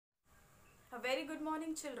very good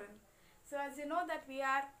morning, children. So as you know that we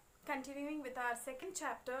are continuing with our second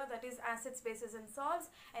chapter, that is acids, bases and salts,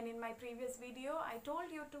 and in my previous video I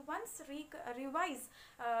told you to once revise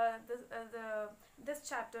this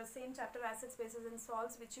chapter, same chapter, acids, bases and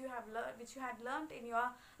salts, which you had learnt in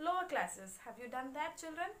your lower classes. Have you done that,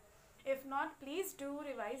 children? If not, please do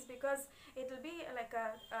revise, because it will be like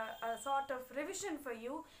a sort of revision for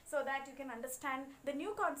you, so that you can understand the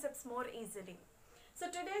new concepts more easily. So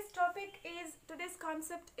today's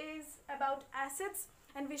concept is about acids,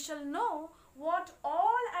 and we shall know what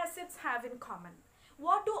all acids have in common.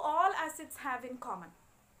 What do all acids have in common?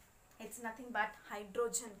 It's nothing but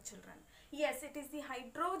hydrogen, children. Yes, it is the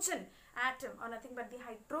hydrogen atom, or nothing but the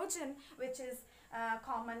hydrogen, which is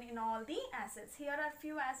common in all the acids. Here are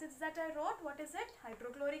few acids that I wrote. What is it?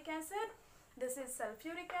 Hydrochloric acid. This is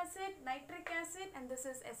sulfuric acid, nitric acid, and this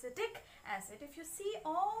is acetic acid. If you see,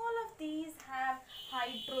 all of these have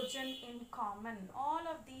hydrogen in common. All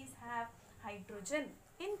of these have hydrogen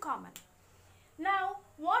in common. Now,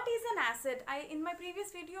 what is an acid? In my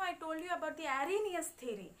previous video, I told you about the Arrhenius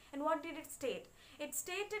theory. And what did it state? It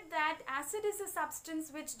stated that acid is a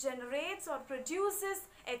substance which generates or produces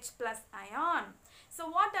H+ ion. So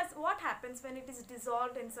what happens when it is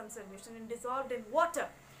dissolved in some solution and dissolved in water?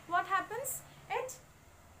 What happens? It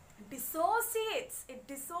dissociates. It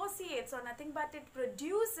dissociates, or nothing but it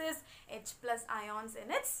produces H+ ions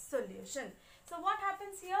in its solution. So what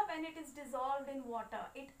happens here when it is dissolved in water?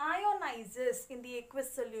 It ionizes in the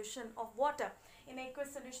aqueous solution of water. In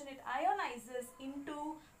aqueous solution, it ionizes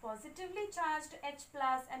into positively charged H+,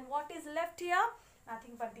 and what is left here?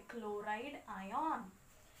 Nothing but the chloride ion.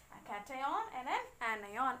 A cation and an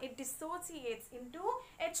anion. It dissociates into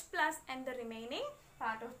H+ and the remaining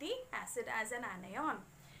part of the acid as an anion.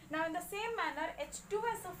 Now in the same manner,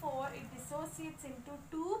 H2SO4, it dissociates into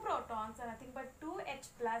 2 protons, or nothing but 2 H+,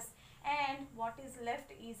 and what is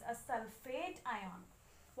left is a sulfate ion.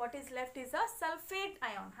 What is left is a sulfate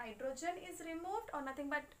ion. Hydrogen is removed, or nothing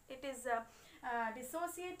but it is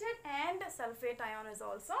dissociated, and sulfate ion is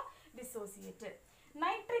also dissociated.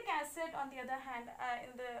 Nitric acid, on the other hand,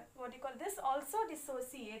 this also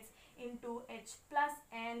dissociates into H+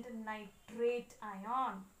 and nitrate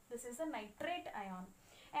ion. This is a nitrate ion.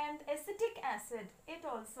 And acetic acid, it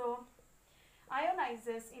also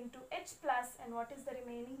ionizes into H+, and what is the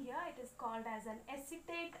remaining here? It is called as an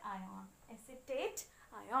acetate ion. Acetate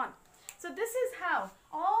ion. So this is how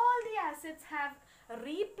all the acids have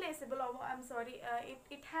replaceable,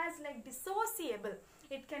 it has like dissociable.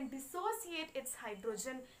 It can dissociate its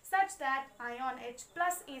hydrogen such that ion H+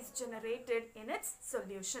 is generated in its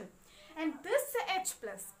solution. And this H+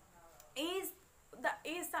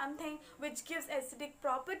 is something which gives acidic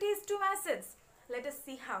properties to acids. Let us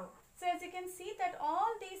see how. So as you can see that all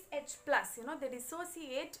these H+, they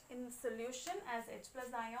dissociate in solution as H+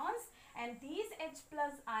 ions, and these H+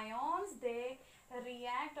 ions, they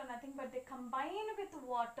react, or nothing but they combine with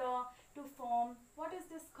water to form, what is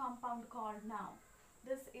this compound called now?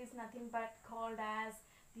 This is nothing but called as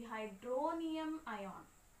the hydronium ion.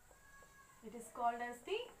 It is called as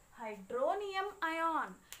the hydronium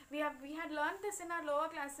ion. We had learned this in our lower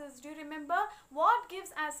classes. Do you remember what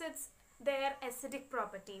gives acids their acidic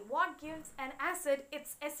property? What gives an acid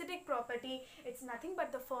its acidic property? It's nothing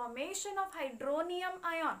but the formation of hydronium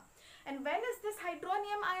ion. And when is this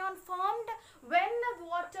hydronium ion formed? When the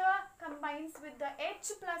water combines with the H+,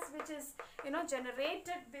 which is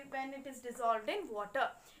generated when it is dissolved in water.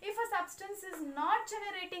 If a substance is not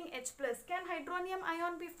generating H+, can hydronium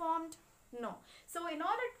ion be formed? No. So in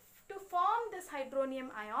order to form this hydronium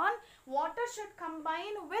ion, water should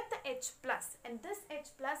combine with the H+, and this H+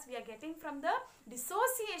 we are getting from the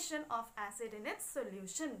dissociation of acid in its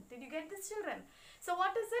solution. Did you get this, children? So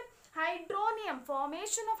what is it? Hydronium,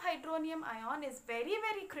 formation of hydronium ion is very,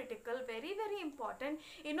 very critical, very, very important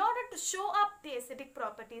in order to show up the acidic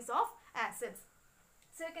properties of acids.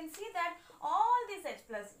 So you can see that all these H+,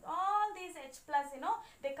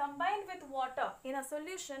 they combine with water in a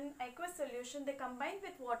solution, aqueous solution, they combine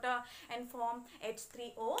with water and form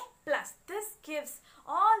H3O+. This gives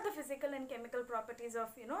all the physical and chemical properties of,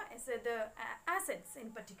 acids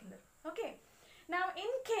in particular. Okay. Now in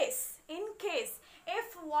case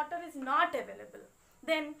if water is not available,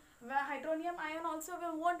 then hydronium ion also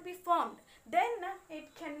won't be formed. Then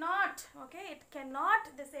it cannot,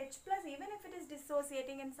 this H+, even if it is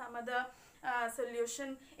dissociating in some other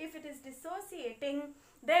solution, if it is dissociating,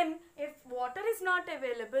 then if water is not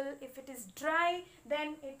available, if it is dry,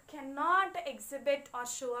 then it cannot exhibit or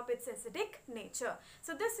show up its acidic nature.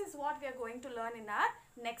 So this is what we are going to learn in our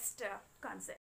next concept.